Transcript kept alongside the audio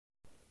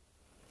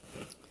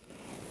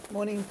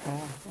Morning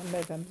Prayer on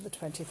November the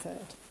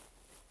 23rd.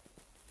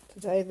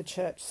 Today the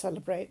Church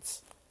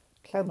celebrates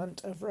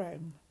Clement of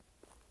Rome,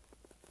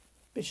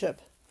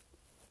 Bishop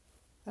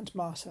and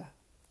Martyr.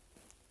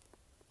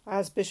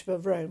 As Bishop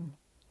of Rome,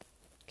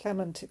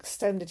 Clement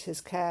extended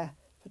his care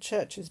for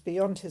churches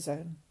beyond his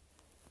own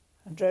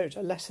and wrote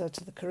a letter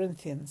to the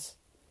Corinthians,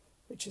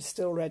 which is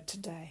still read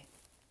today.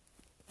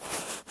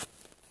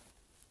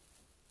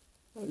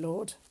 O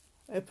Lord,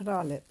 open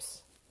our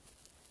lips,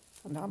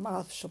 and our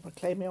mouth shall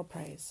proclaim your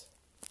praise.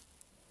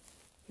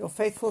 Your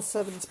faithful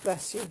servants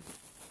bless you.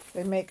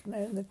 They make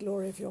known the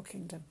glory of your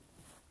kingdom.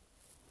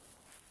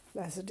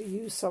 Blessed are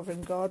you,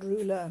 sovereign God,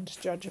 ruler and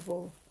judge of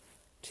all.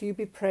 To you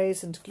be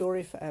praise and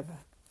glory forever.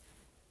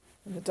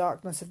 In the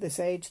darkness of this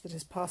age that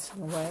is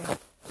passing away,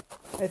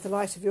 may the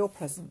light of your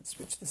presence,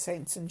 which the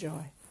saints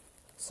enjoy,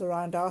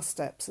 surround our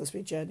steps as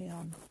we journey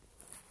on.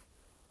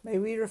 May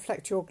we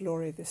reflect your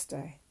glory this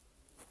day,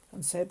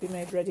 and so be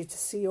made ready to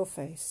see your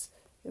face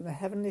in the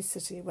heavenly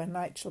city where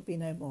night shall be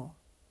no more.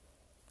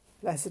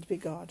 Blessed be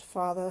God,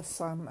 Father,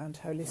 Son, and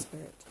Holy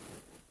Spirit.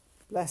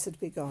 Blessed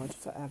be God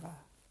forever.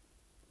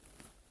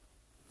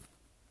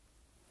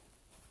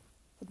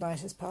 The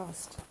night is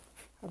past,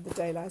 and the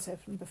day lies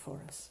open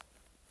before us.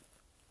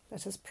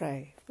 Let us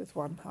pray with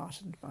one heart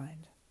and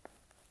mind.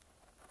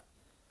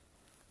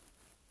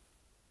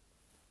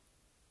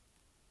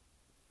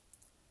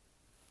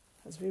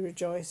 As we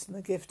rejoice in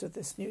the gift of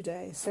this new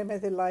day, so may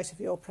the light of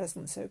your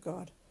presence, O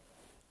God,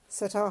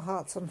 set our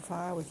hearts on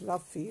fire with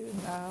love for you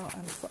now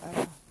and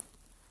forever.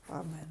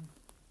 Amen.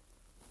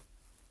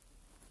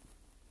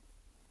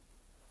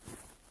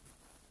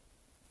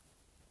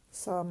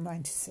 Psalm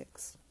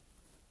 96.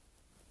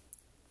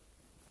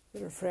 The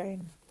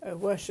refrain, O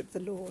worship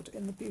the Lord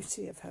in the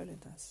beauty of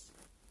holiness.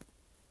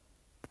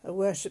 O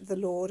worship the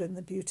Lord in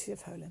the beauty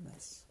of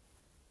holiness.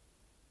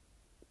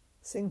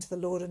 Sing to the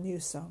Lord a new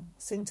song.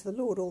 Sing to the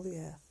Lord all the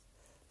earth.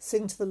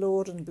 Sing to the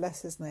Lord and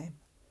bless his name.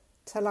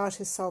 Tell out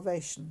his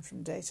salvation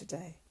from day to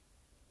day.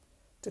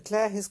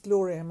 Declare his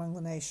glory among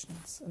the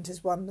nations and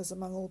his wonders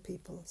among all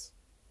peoples.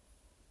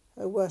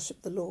 O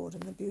worship the Lord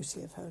in the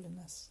beauty of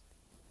holiness.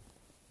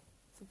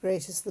 For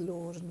great is the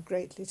Lord and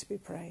greatly to be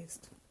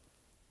praised.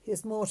 He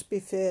is more to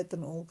be feared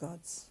than all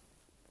gods.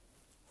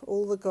 For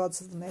all the gods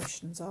of the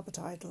nations are but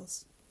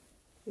idols.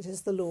 It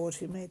is the Lord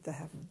who made the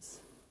heavens.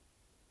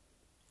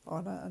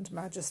 Honour and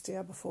majesty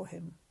are before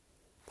him.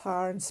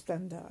 Power and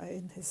splendour are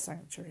in his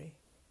sanctuary.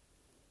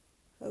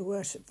 O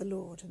worship the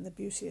Lord in the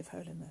beauty of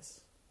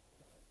holiness.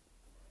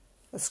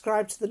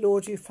 Ascribe to the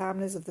Lord, you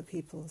families of the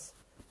peoples.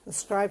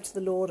 Ascribe to the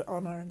Lord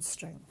honour and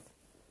strength.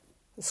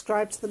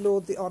 Ascribe to the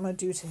Lord the honour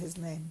due to his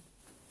name.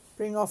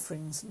 Bring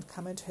offerings and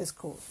come into his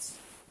courts.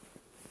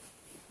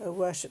 O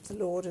worship the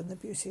Lord in the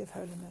beauty of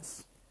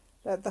holiness.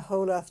 Let the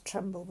whole earth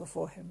tremble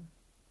before him.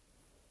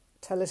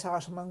 Tell it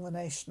out among the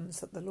nations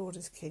that the Lord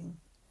is king.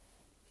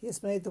 He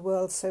has made the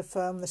world so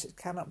firm that it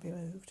cannot be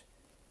moved.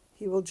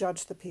 He will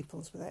judge the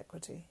peoples with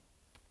equity.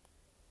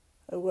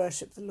 O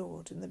worship the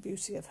Lord in the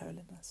beauty of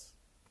holiness.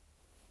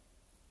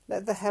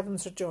 Let the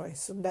heavens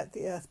rejoice, and let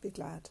the earth be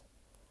glad.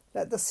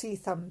 Let the sea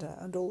thunder,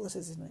 and all that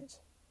is in it.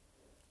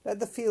 Let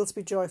the fields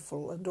be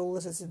joyful, and all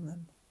that is in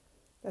them.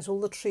 Let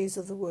all the trees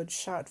of the wood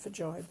shout for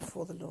joy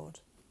before the Lord.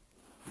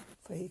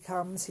 For he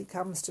comes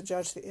to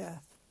judge the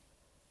earth.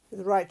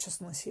 With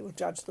righteousness he will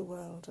judge the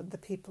world, and the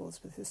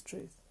peoples with his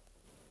truth.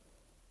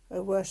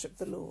 O worship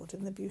the Lord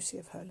in the beauty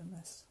of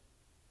holiness.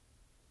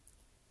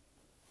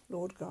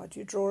 Lord God,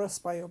 you draw us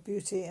by your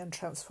beauty and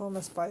transform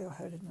us by your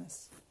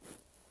holiness.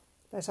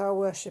 Let our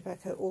worship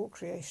echo all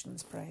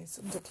creation's praise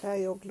and declare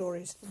your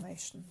glory to the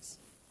nations.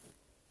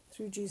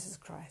 Through Jesus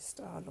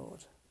Christ our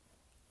Lord.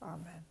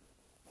 Amen.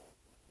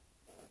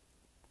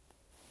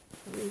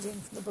 A reading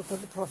from the book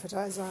of the prophet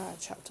Isaiah,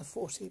 chapter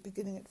 40,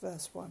 beginning at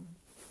verse 1.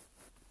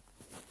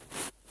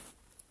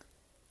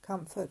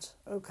 Comfort,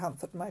 O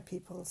comfort my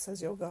people,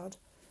 says your God.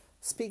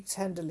 Speak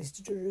tenderly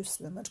to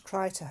Jerusalem and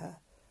cry to her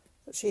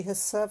that she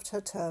has served her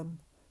term,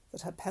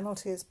 that her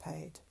penalty is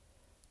paid,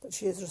 that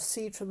she has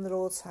received from the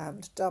Lord's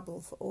hand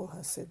double for all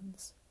her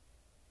sins.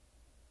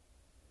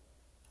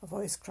 A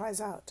voice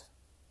cries out,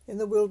 in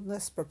the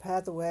wilderness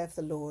prepare the way of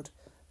the Lord,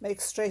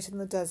 make straight in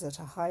the desert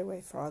a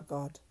highway for our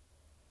God.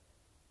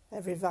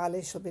 Every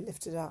valley shall be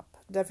lifted up,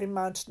 and every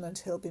mountain and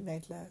hill be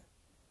made low.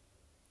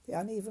 The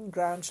uneven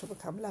ground shall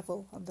become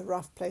level, and the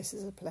rough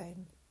places a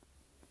plain.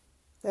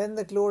 Then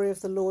the glory of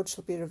the Lord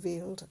shall be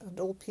revealed, and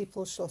all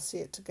people shall see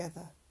it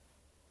together,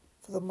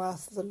 for the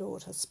mouth of the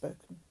Lord has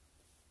spoken.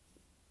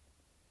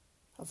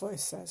 A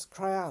voice says,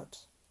 cry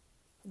out.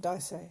 And I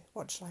say,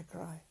 what shall I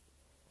cry?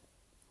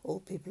 All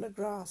people are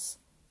grass.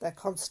 Their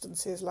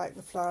constancy is like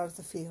the flower of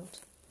the field.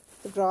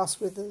 The grass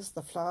withers,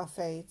 the flower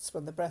fades,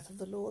 when the breath of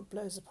the Lord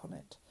blows upon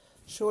it.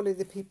 Surely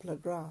the people are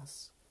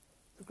grass.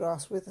 The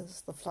grass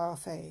withers, the flower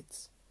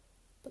fades,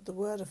 but the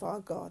word of our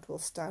God will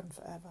stand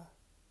forever.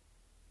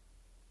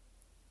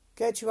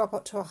 Get you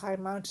up to a high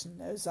mountain,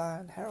 O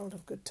Zion, herald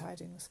of good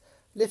tidings.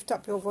 Lift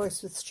up your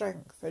voice with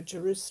strength, O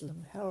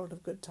Jerusalem, herald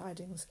of good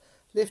tidings.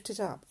 Lift it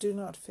up, do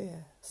not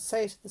fear.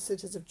 Say to the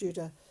cities of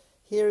Judah,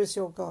 Here is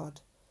your God.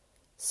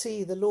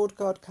 See, the Lord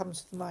God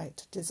comes with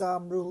might, and his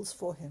arm rules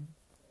for him.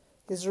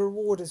 His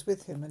reward is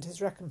with him, and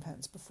his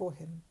recompense before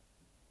him.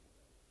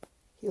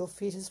 He will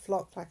feed his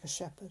flock like a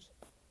shepherd.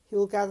 He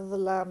will gather the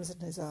lambs in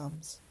his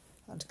arms,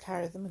 and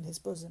carry them in his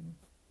bosom,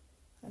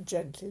 and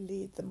gently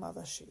lead the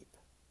mother sheep.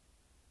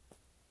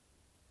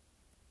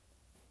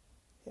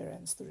 Here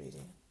ends the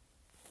reading.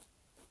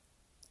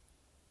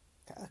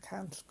 A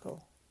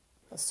canticle,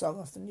 a song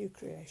of the new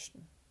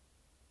creation.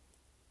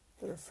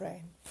 The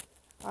refrain: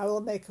 I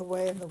will make a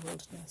way in the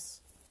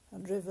wilderness,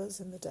 and rivers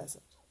in the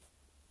desert.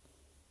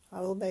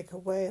 I will make a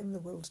way in the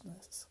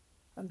wilderness,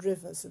 and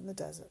rivers in the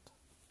desert.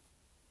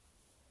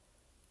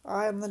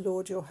 I am the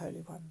Lord your Holy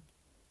One,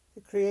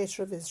 the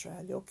Creator of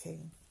Israel, your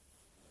King.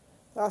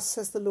 Thus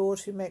says the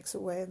Lord, who makes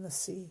a way in the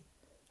sea,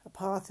 a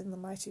path in the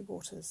mighty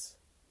waters.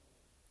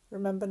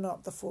 Remember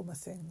not the former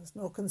things,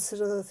 nor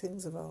consider the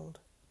things of old.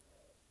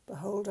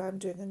 Behold, I am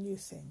doing a new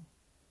thing.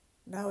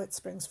 Now it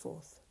springs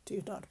forth. Do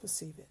you not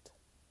perceive it?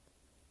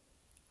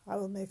 I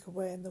will make a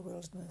way in the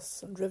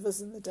wilderness, and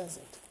rivers in the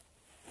desert,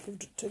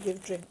 to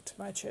give drink to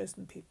my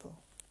chosen people,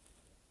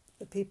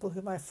 the people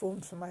whom I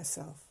formed for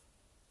myself,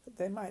 that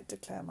they might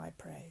declare my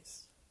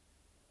praise.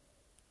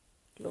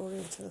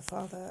 Glory to the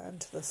Father, and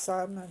to the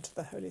Son, and to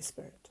the Holy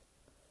Spirit,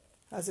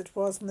 as it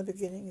was in the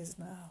beginning, is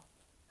now,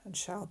 and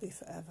shall be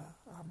forever.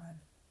 Amen.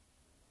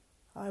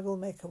 I will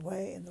make a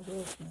way in the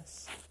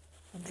wilderness,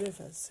 and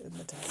rivers in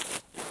the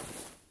desert.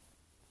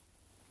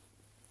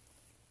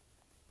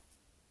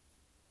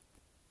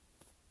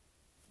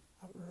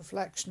 A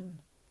reflection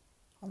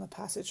on the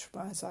passage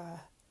from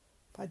Isaiah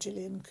by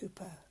Gillian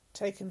Cooper,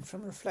 taken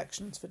from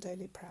Reflections for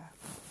Daily Prayer.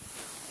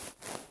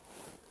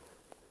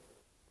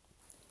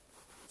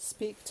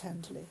 Speak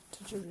tenderly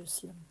to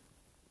Jerusalem.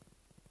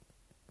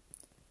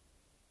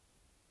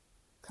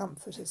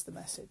 Comfort is the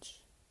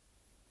message.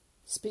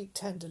 Speak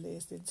tenderly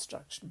is the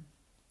instruction.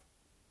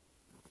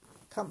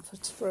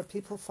 Comfort for a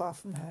people far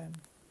from home.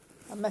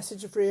 A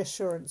message of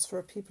reassurance for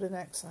a people in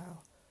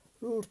exile,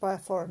 ruled by a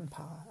foreign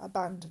power,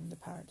 abandoned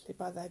apparently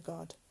by their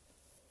God.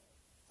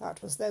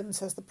 That was then,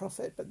 says the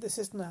prophet, but this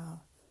is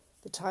now.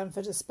 The time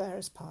for despair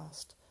is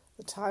past.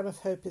 The time of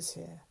hope is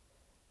here.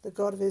 The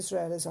God of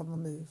Israel is on the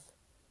move.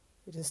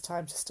 It is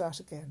time to start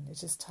again.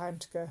 It is time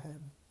to go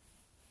home.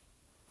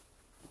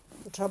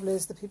 The trouble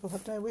is, the people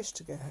have no wish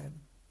to go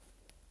home.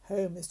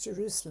 Home is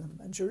Jerusalem,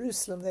 and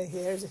Jerusalem, they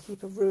hear, is a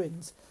heap of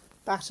ruins,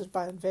 battered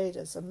by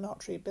invaders and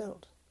not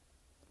rebuilt.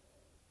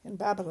 In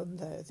Babylon,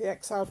 though, the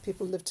exiled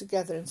people live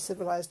together in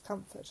civilized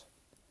comfort.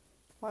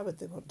 Why would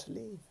they want to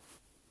leave?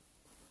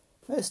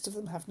 Most of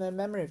them have no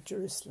memory of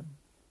Jerusalem.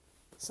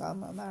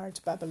 Some are married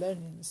to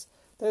Babylonians.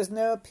 There is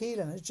no appeal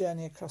in a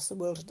journey across the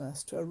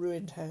wilderness to a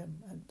ruined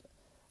home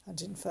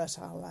and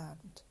infertile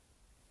land.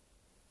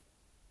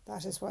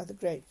 That is why the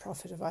great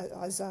prophet of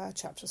Isaiah,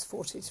 chapters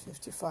 40 to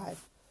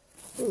 55,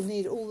 will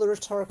need all the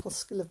rhetorical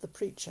skill of the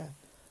preacher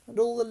and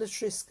all the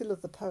literary skill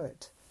of the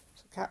poet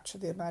to capture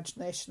the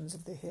imaginations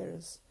of the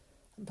hearers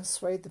and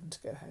persuade them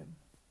to go home.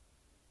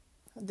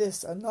 And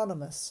this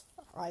anonymous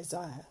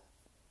Isaiah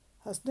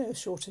has no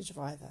shortage of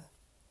either.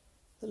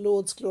 The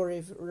Lord's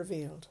glory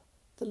revealed,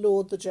 the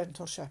Lord the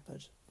gentle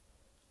shepherd.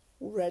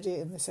 Already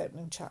in this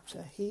opening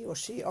chapter, he or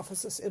she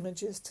offers us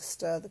images to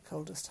stir the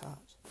coldest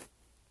heart.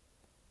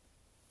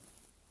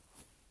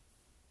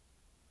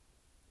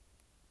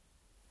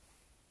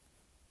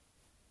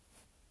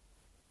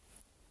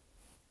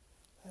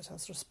 Let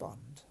us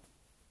respond.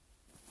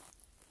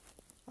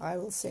 I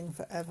will sing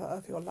forever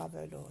of your love,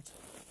 O Lord.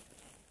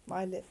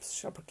 My lips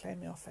shall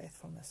proclaim your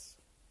faithfulness.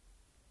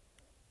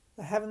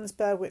 The heavens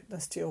bear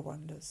witness to your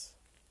wonders.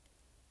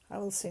 I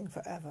will sing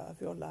forever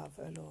of your love,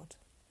 O Lord.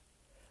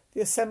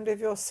 The assembly of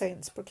your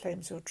saints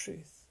proclaims your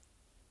truth.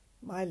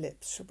 My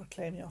lips shall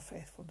proclaim your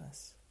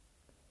faithfulness.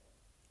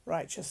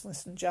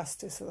 Righteousness and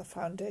justice are the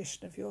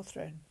foundation of your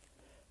throne.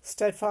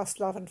 Steadfast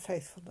love and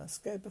faithfulness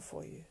go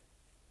before you.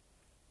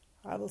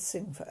 I will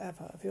sing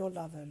forever of your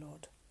love, O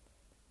Lord.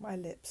 My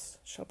lips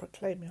shall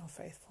proclaim your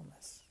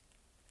faithfulness.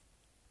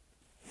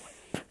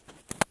 The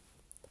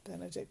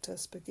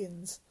Benedictus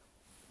begins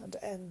and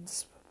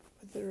ends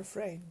with the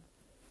refrain,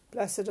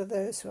 Blessed are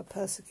those who are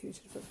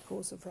persecuted for the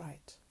cause of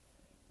right,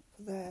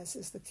 for theirs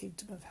is the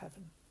kingdom of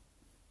heaven.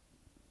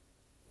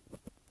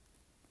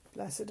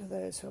 Blessed are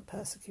those who are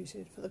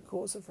persecuted for the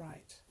cause of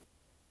right,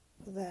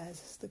 for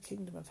theirs is the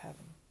kingdom of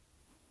heaven.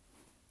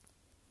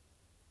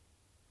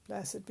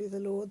 Blessed be the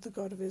Lord, the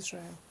God of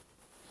Israel,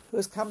 who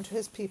has come to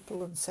his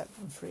people and set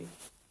them free.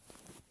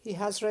 He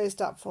has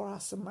raised up for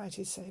us a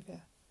mighty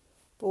Saviour,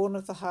 born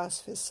of the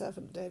house of his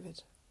servant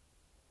David.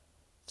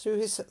 Through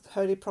his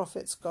holy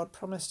prophets God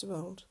promised of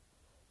old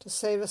to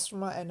save us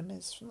from our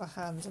enemies, from the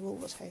hands of all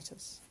that hate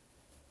us,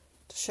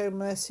 to show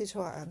mercy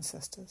to our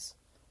ancestors,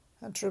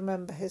 and to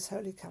remember his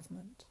holy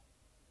covenant.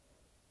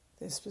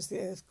 This was the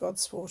oath God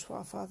swore to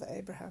our father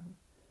Abraham,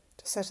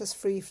 to set us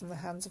free from the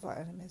hands of our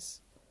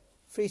enemies,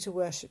 free to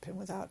worship him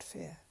without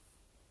fear,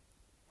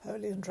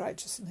 holy and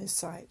righteous in his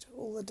sight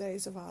all the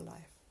days of our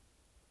life.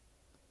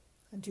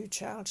 And you,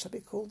 child, shall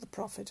be called the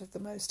prophet of the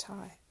Most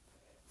High,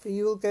 For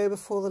you will go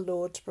before the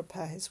Lord to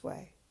prepare his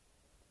way,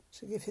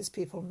 to give his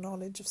people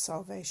knowledge of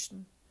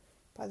salvation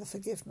by the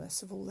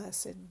forgiveness of all their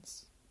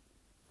sins.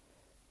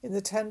 In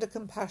the tender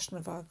compassion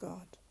of our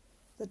God,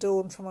 the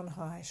dawn from on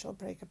high shall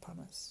break upon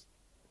us,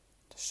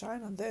 to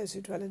shine on those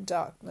who dwell in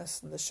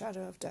darkness and the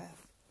shadow of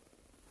death,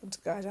 and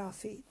to guide our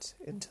feet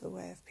into the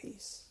way of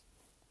peace.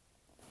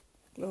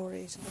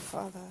 Glory to the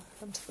Father,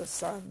 and to the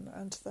Son,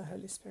 and to the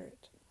Holy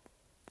Spirit,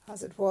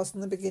 as it was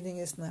in the beginning,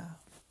 is now,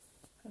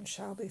 and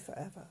shall be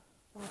forever.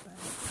 Amen.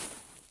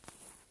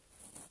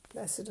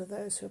 Blessed are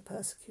those who are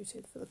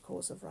persecuted for the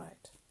cause of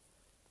right,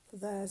 for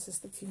theirs is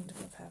the kingdom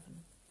of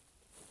heaven.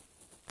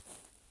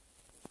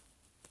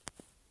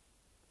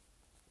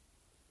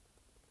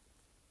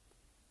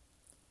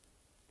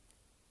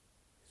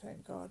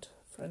 Thank God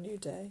for a new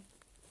day.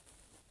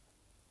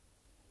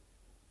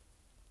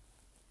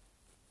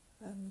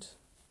 And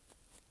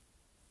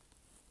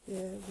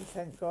here we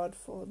thank God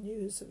for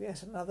news of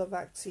yet another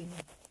vaccine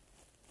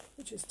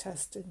which is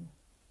testing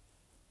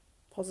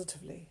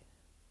positively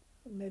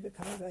and may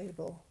become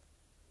available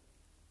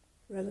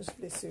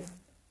relatively soon.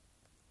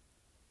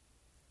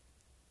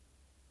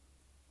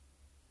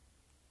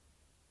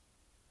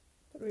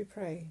 But we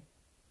pray,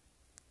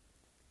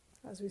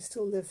 as we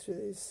still live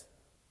through these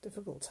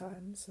difficult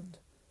times and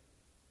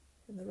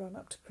in the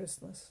run-up to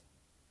Christmas,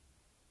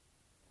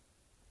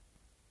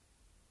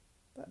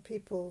 that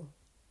people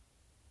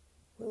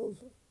will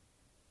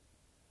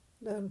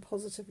learn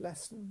positive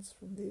lessons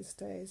from these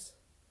days,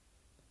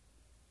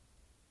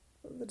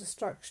 the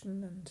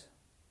destruction and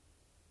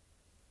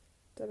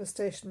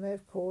devastation they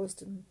have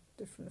caused in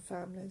different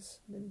families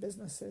and in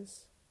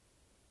businesses,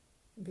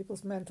 in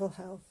people's mental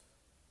health,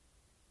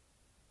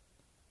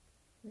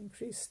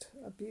 increased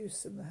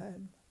abuse in the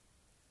home.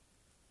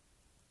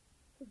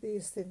 That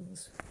these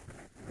things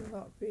will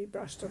not be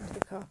brushed under the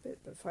carpet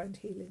but find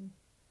healing.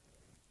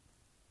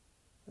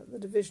 That the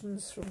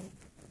divisions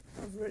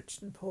of rich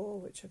and poor,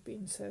 which have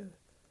been so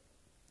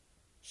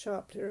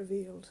sharply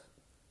revealed,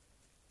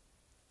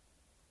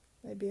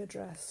 may be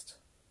addressed,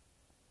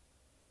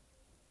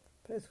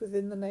 both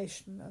within the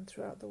nation and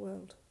throughout the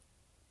world.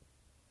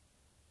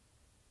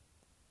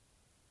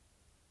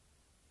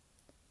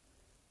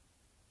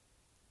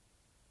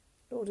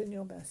 Lord, in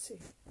your mercy,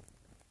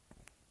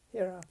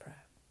 hear our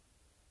prayer.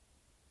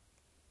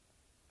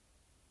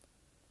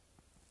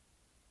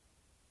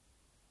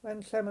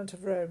 When Clement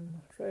of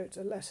Rome wrote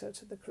a letter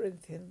to the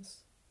Corinthians,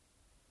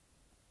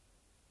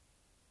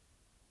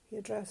 he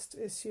addressed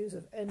issues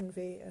of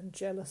envy and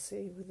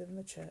jealousy within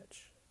the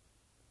church.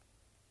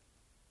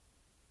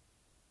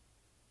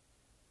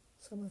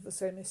 Some of the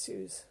same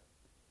issues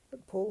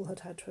that Paul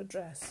had to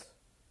address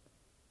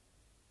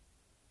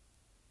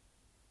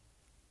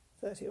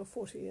 30 or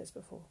 40 years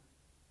before.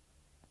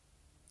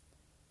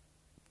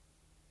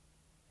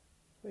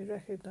 We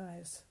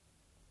recognise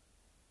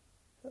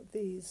that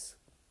these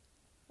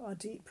are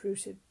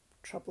deep-rooted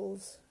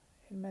troubles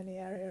in many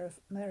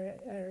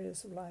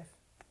areas of life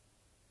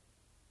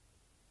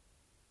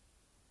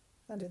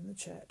and in the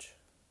church.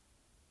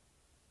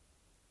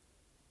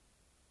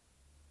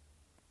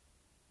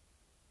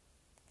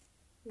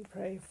 We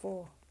pray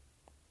for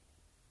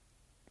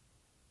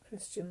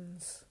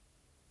Christians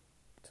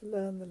to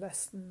learn the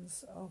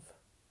lessons of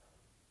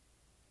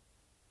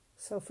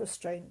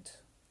self-restraint,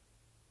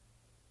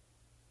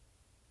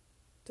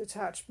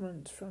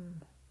 detachment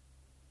from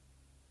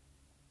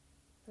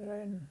their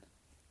own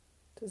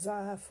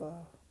desire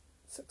for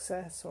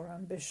success or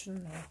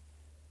ambition or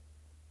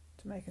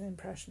to make an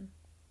impression.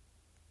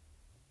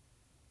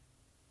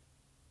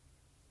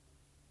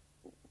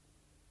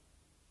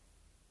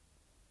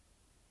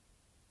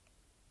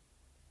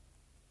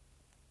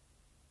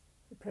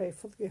 We pray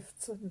for the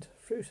gifts and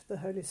fruit of the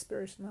Holy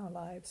Spirit in our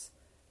lives,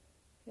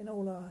 in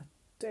all our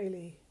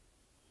daily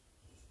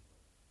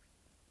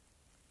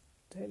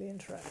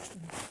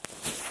interactions.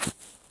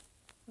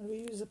 And we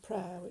use a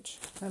prayer which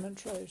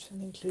Clement wrote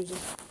and included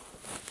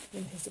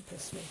in his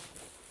epistle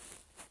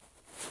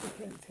to the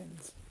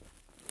Corinthians.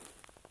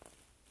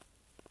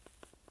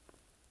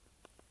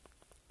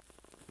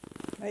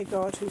 May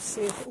God, who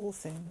seeth all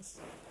things,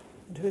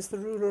 and who is the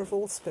ruler of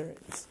all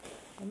spirits,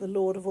 and the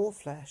Lord of all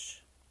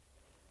flesh,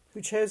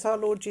 who chose our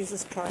Lord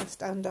Jesus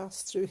Christ and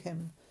us through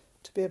him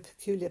to be a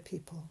peculiar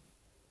people,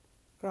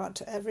 grant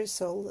to every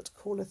soul that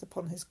calleth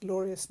upon his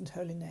glorious and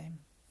holy name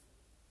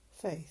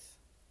faith,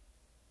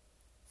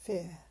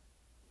 fear,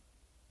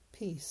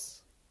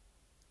 peace,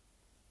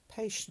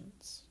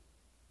 patience,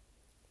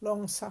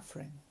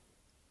 long-suffering,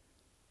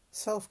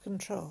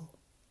 self-control,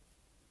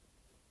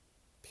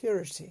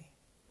 purity,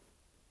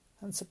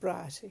 and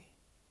sobriety,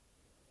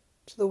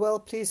 to the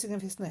well-pleasing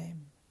of his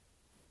name,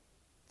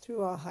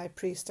 through our high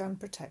priest and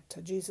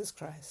protector, Jesus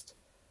Christ,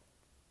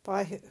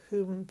 by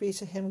whom be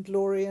to him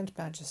glory and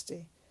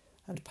majesty,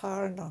 and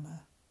power and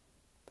honour,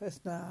 both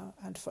now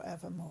and for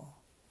evermore.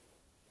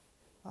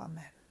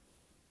 Amen.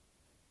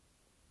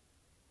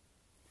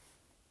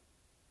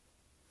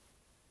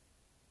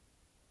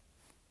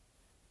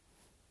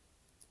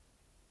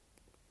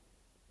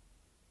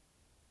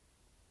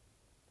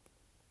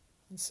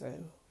 And so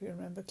we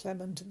remember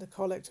Clement in the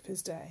collect of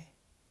his day.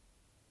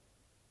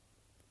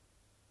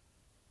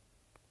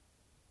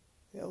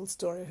 The old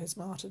story of his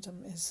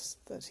martyrdom is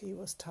that he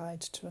was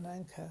tied to an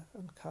anchor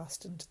and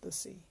cast into the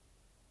sea.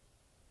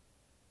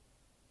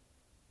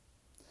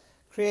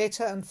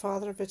 Creator and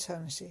Father of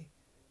eternity,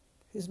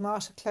 whose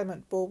martyr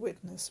Clement bore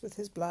witness with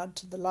his blood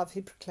to the love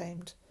he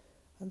proclaimed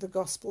and the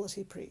gospel that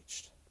he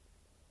preached,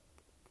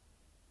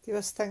 give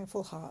us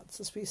thankful hearts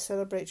as we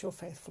celebrate your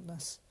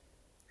faithfulness,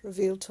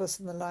 revealed to us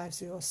in the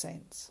lives of your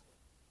saints,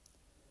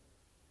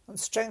 and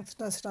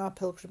strengthen us in our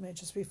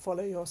pilgrimage as we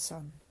follow your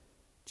Son,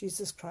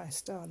 Jesus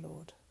Christ our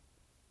Lord,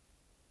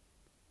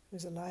 who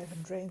is alive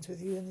and reigns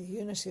with you in the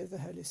unity of the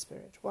Holy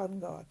Spirit, one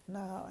God,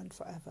 now and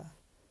forever.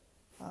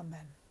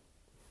 Amen.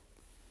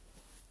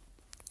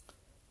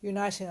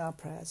 Uniting our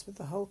prayers with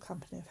the whole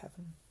company of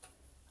heaven,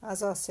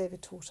 as our Saviour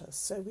taught us,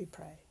 so we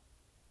pray.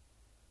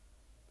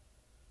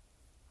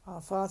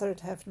 Our Father in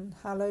heaven,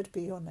 hallowed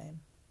be your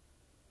name.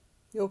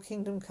 Your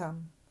kingdom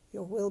come,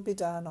 your will be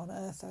done on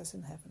earth as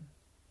in heaven.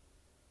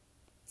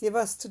 Give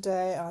us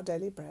today our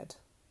daily bread.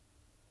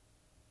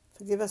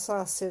 Forgive us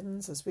our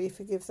sins as we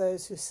forgive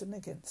those who sin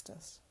against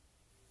us.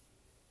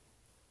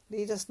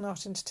 Lead us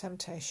not into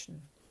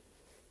temptation,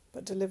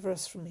 but deliver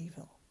us from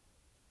evil.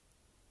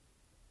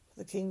 For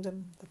the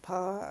kingdom, the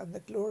power, and the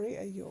glory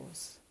are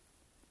yours,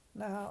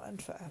 now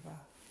and forever.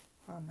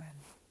 Amen.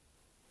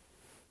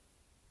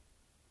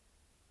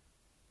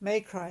 May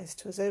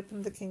Christ, who has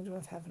opened the kingdom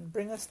of heaven,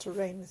 bring us to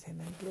reign with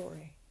him in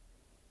glory.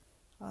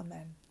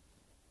 Amen.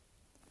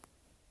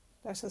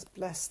 Let us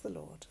bless the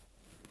Lord.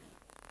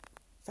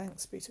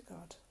 Thanks be to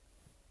God.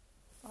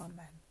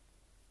 Amen.